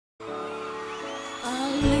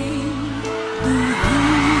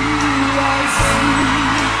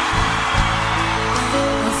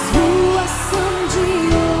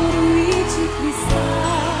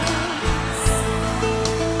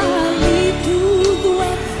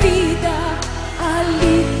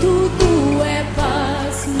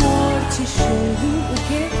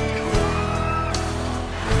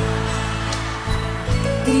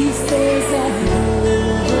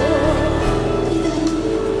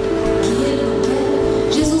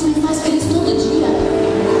Jesus me faz feliz todo dia.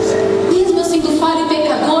 Mesmo eu sendo falho e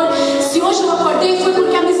pecador, se hoje eu acordei foi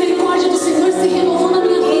porque a misericórdia do Senhor se renovou na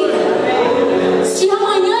minha vida. Se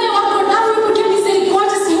amanhã eu acordar foi porque a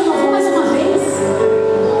misericórdia se renovou mais uma vez.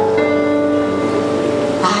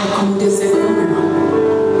 Ai, como Deus é bom, irmão.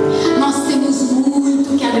 Nós temos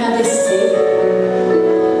muito que agradecer.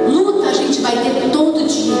 Luta a gente vai ter todo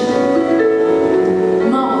dia.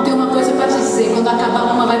 Irmão, tem uma coisa para te dizer: quando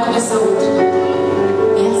acabar uma, vai começar outra.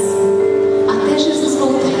 Essa, até Jesus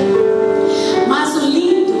voltar. Mas o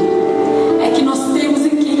lindo é que nós temos em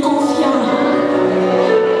quem confiar.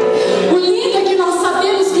 O lindo é que nós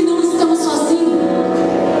sabemos que não estamos sozinhos,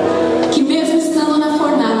 que mesmo estando na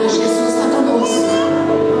fornalha, Jesus está conosco.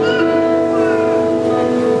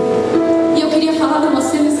 E eu queria falar com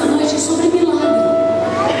você nessa noite sobre milagre.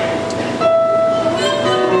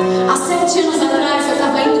 Há 7 anos atrás eu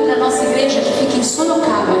estava indo para a nossa igreja, que fica em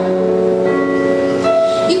Sorocaba,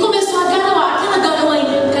 e começou a garoar, aquela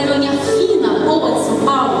garoinha fina, boa de São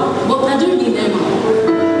Paulo, boa para dormir, né, irmão?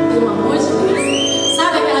 Pelo amor de Deus.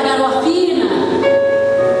 Sabe aquela garoa fina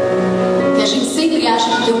que a gente sempre acha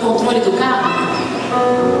que tem o controle do carro?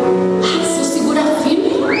 Ah, se eu segurar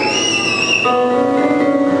firme,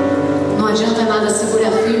 não adianta nada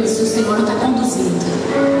segurar firme se o Senhor não está conduzindo.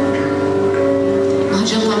 Não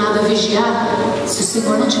adianta nada vigiar se o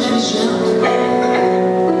Senhor não estiver vigiando.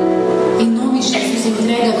 Em nome de Jesus,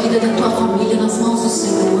 entrega a vida da tua família nas mãos do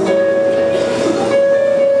Senhor.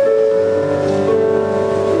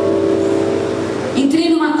 Entrei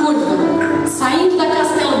numa curva, saindo da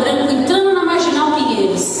Castelo Branco, entrando na Marginal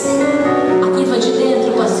Pinheiros. A curva de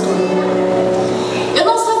dentro, pastor. Eu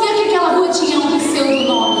não sabia que aquela rua tinha um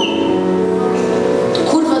pseudo-nome: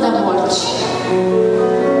 Curva da Morte.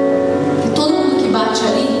 E todo mundo que bate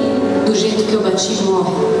ali, do jeito que eu bati,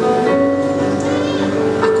 morre.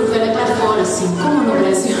 A curva ela é pra fora, assim, como no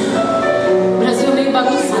Brasil. O Brasil é meio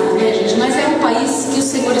bagunçado, né, gente? Mas é um país que o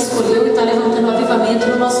Senhor escolheu e está levantando avivamento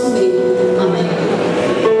no nosso meio. Amém.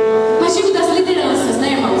 Mas digo das lideranças,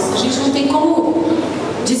 né, irmãos? A gente não tem como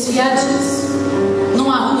desviar disso.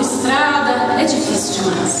 Não arruma estrada, é difícil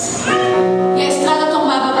demais. E a estrada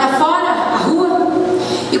tombava pra fora, a rua.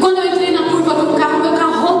 E quando eu entrei na curva com o carro, meu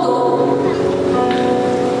carro rodou.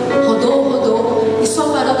 Rodou. E só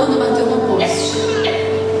parou quando bateu no poste.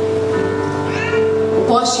 O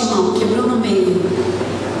poste, irmão, quebrou no meio.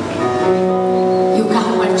 E o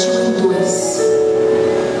carro partiu em 2.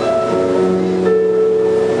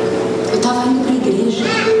 Eu estava indo para a igreja.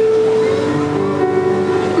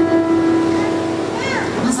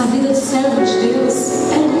 Mas a vida do servo de Deus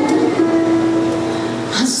é luta.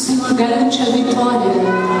 Mas o Senhor garante a vitória.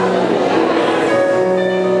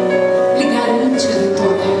 Ele garante a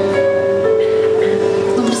vitória.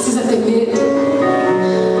 Não precisa ter medo.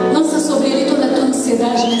 Lança sobre Ele toda a tua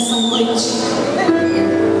ansiedade nessa noite.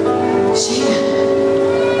 Chega.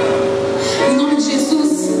 Em nome de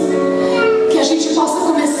Jesus, que a gente possa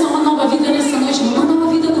começar uma nova vida nessa noite. Uma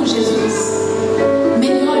nova vida com Jesus.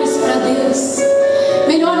 Melhores para Deus.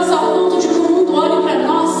 Melhores ao ponto de que o mundo olhe para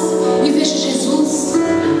nós e veja Jesus.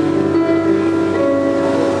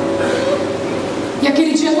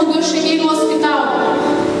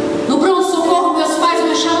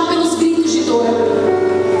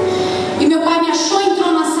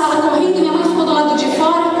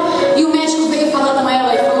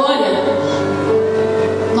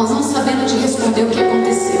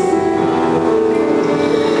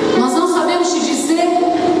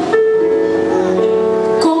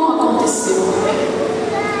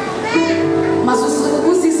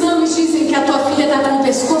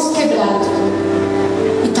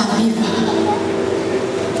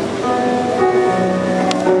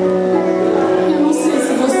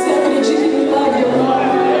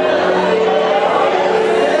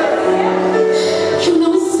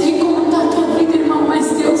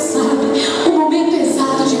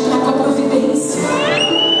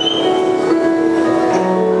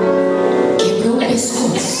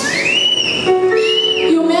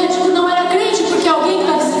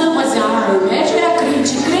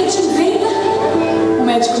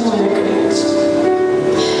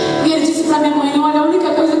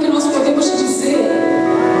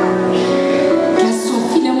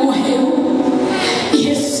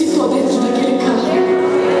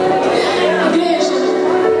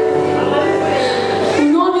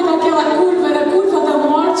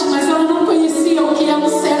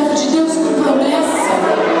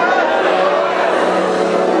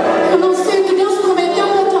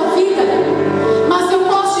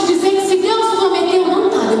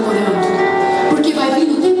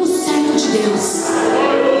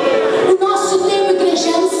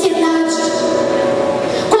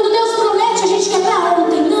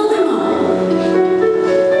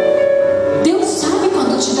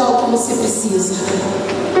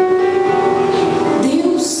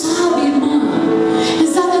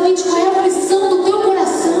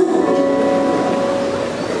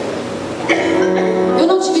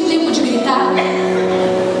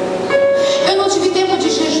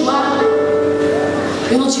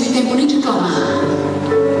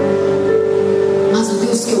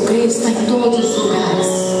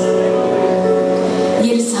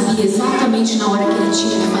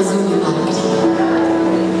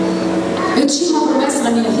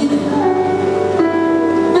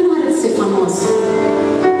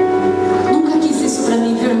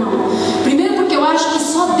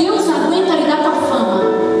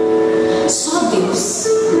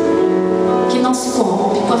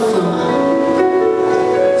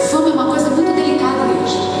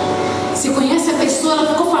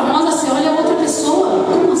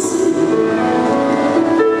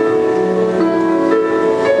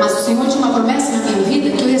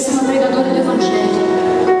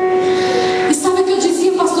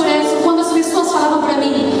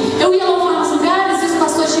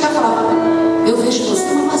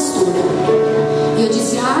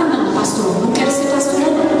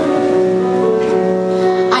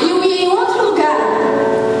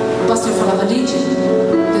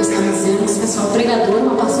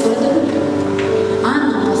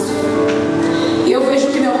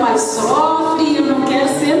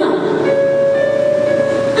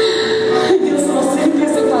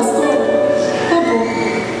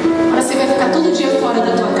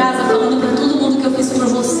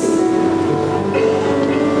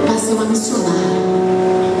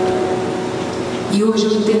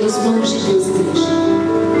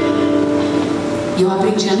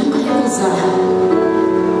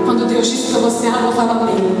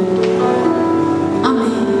 amém.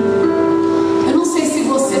 Amém. Eu não sei se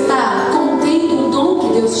você está contendo o dom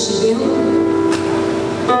que Deus te deu.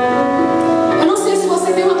 Eu não sei se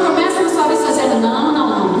você tem uma promessa na sua vida dizendo: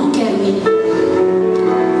 não quero ir.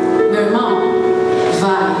 Meu irmão,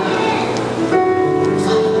 vai.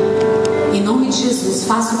 Em nome de Jesus,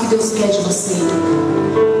 faça o que Deus quer de você.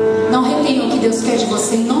 Não retenha o que Deus quer de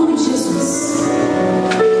você, em nome de Jesus.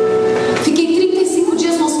 Fiquei 35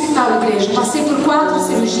 dias no hospital, igreja. Passei por 4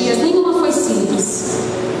 cirurgias, nenhuma foi simples.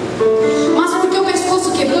 Mas porque o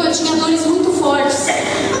pescoço quebrou, eu tinha dores muito fortes.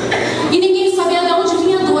 E ninguém sabia de onde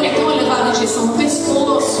vinha a dor. Então eu levava injeção no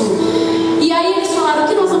pescoço. E aí eles falaram: o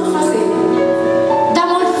que nós vamos fazer? Dá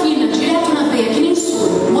morfina, direto na veia, que nem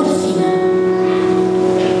soro. Morfina.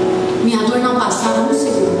 Minha dor não passava um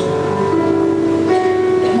segundo.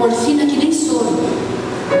 Morfina que nem soro.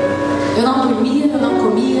 Eu não dormia, eu não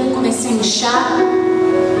comia, comecei a inchar.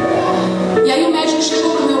 E aí o médico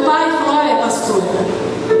chegou para o meu pai e falou: olha, pastor,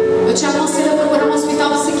 eu te aconselho a procurar um hospital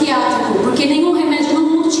psiquiátrico, porque nenhum remédio no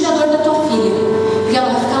mundo tira a dor da tua filha, e ela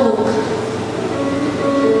vai ficar louca.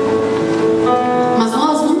 Mas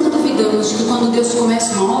nós nunca duvidamos de que quando Deus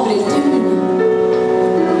começa uma obra, Ele termina.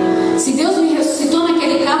 Se Deus me ressuscitou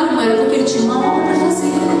naquele carro, não era porque Ele tinha uma obra para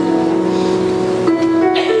fazer.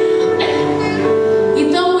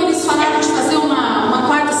 Então eles falaram de fazer uma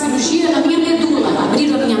 4ª cirurgia na minha medula.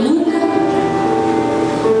 Abriram a minha nuca,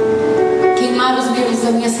 queimaram os nervos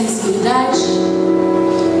da minha sensibilidade.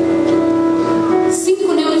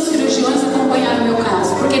 5 neurocirurgiões acompanharam o meu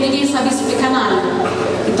caso, porque ninguém sabia explicar nada.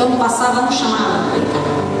 Então não passava, não chamava.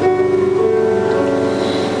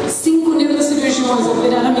 5 neurocirurgiões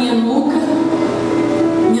operaram a minha nuca,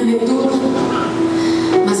 minha medula.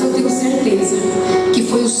 Mas eu tenho certeza que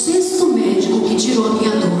foi o 6º médico que tirou a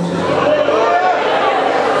minha dor.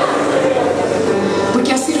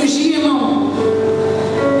 Porque a cirurgia, irmão,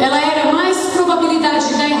 ela era mais probabilidade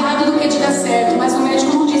de dar errado do que de dar certo. Mas o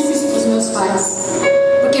médico não disse isso para os meus pais,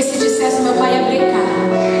 porque se dissesse, meu pai ia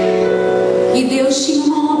brecar. E Deus tinha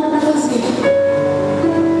uma obra para fazer.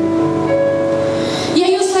 E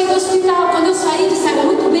aí eu saí do hospital. Quando eu saí, disseram: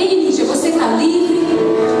 muito bem, Lídia, você está livre,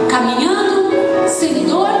 caminhando, sem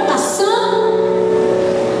dor, está sã.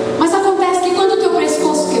 Mas acontece que quando o teu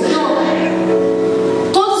pescoço quebrou,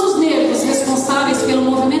 todos os nervos responsáveis pelo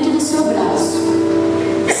movimento do seu braço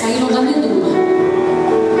saíram da medula.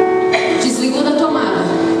 Desligou da tomada.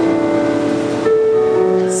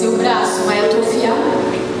 Seu braço vai atrofiar,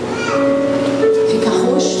 fica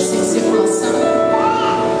roxo, sem circulação,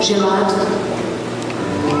 gelado.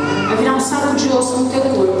 Vai virar um saco de osso no teu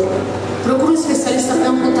corpo. Procura um especialista para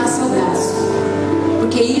amputar seu braço,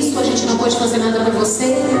 porque isso a gente não pode fazer nada para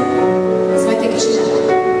você. Você vai ter que tirar.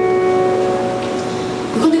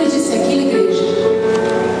 E quando ele disse aquilo, igreja,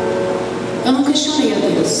 eu não questionei a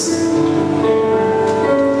Deus.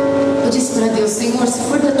 Eu disse para Deus: Senhor, se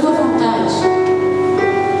for da tua vontade,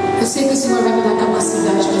 eu sei que o Senhor vai me dar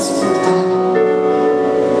capacidade para suportar.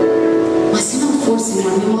 Mas se não for,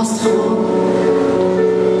 Senhor, me mostra logo,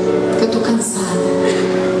 porque eu estou cansada.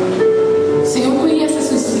 O Senhor conhece a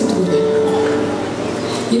sua escritura.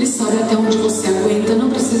 E Ele sabe até onde você aguenta. Não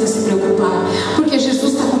precisa se preocupar, porque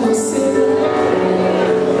Jesus está com você.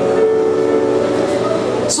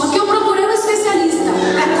 Só que eu procurei um especialista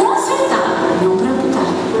para consertar, não para amputar.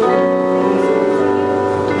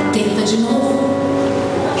 Tenta de novo.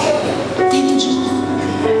 Tenta de novo.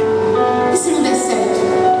 E se não der certo,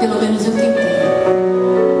 pelo menos eu tentei.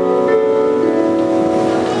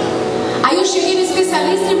 Aí eu cheguei no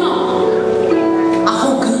especialista, irmão,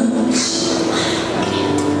 arrogante.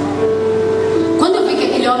 Quando eu vi que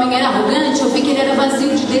aquele homem era arrogante, eu vi que ele era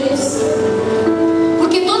vazio de Deus.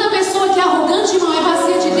 Porque toda pessoa que é arrogante, irmão, é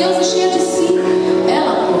vazia de Deus e cheia de si.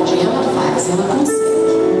 Ela pode, ela faz, ela consegue.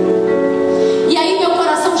 E aí meu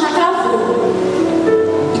coração já travou.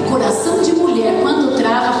 E coração de mulher, quando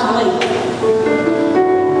trava, fala aí.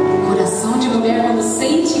 Coração de mulher, quando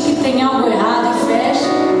sente que tem algo errado e fecha.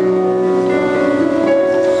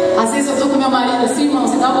 Às vezes eu tô com meu marido assim, irmão,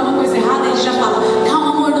 se dá alguma coisa errada, ele já fala: calma,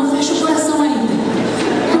 amor, não fecha o coração ainda.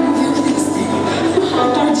 Vamos ver o que Deus tem.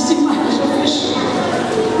 Tarde demais, já fechou.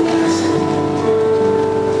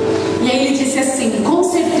 E aí ele disse assim: com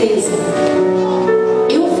certeza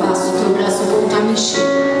eu faço o teu braço voltar a mexer.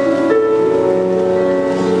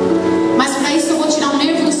 Mas para isso eu vou tirar um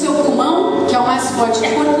nervo do seu pulmão, que é o mais forte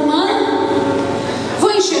do corpo humano.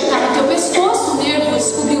 Vou enxertar no teu pescoço. O nervo,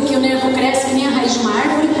 descobriu que o nervo cresce que nem a raiz de uma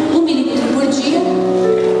árvore, 1 milímetro por dia.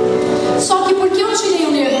 Só que porque eu tirei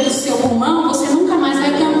o nervo do seu pulmão, você nunca mais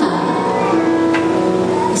vai cantar.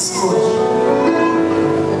 Escolha.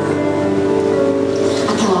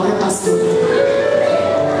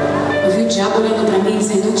 diabo olhando para mim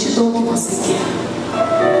dizendo: eu te dou o que você quer,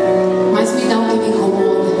 mas me dá o que me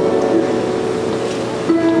incomoda.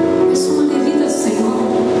 Eu sou uma levita do Senhor.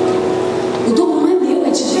 O dom não é meu, é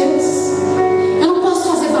de Deus. Eu não posso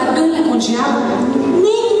fazer barganha com o diabo.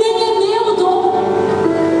 Nem é meu o dom.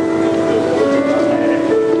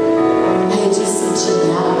 Aí eu disse: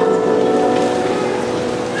 diabo,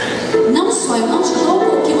 não só eu não te dou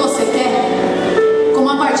o que você quer, como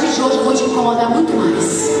a partir de hoje eu vou te incomodar muito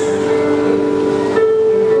mais.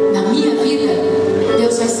 Na minha vida,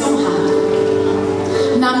 Deus vai ser honrado.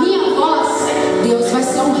 Na minha voz, Deus vai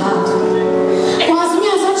ser honrado. Com as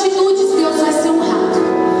minhas atitudes, Deus vai ser honrado.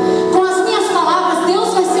 Com as minhas palavras,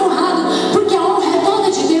 Deus vai ser honrado, porque a honra é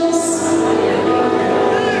toda de Deus.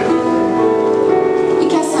 E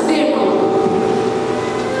quer saber, irmão?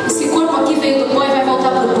 Esse corpo aqui veio do pó e vai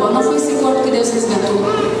voltar para o pó. Não foi esse corpo que Deus resgatou.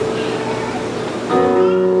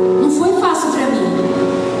 Não foi fácil para mim.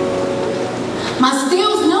 Mas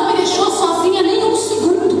Deus não me deixou sozinha nem um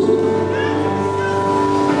segundo.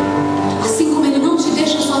 Assim como Ele não te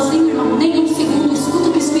deixa sozinho, irmão, nem um segundo. Escuta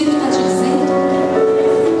o que o Espírito está te dizendo.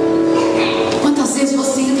 Quantas vezes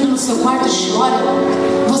você entra no seu quarto e chora?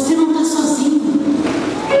 Você não está sozinho.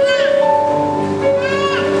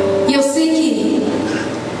 E eu sei que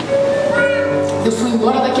eu fui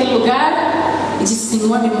embora daquele lugar e disse: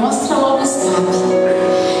 Senhor, me mostra logo o escape.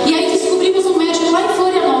 E aí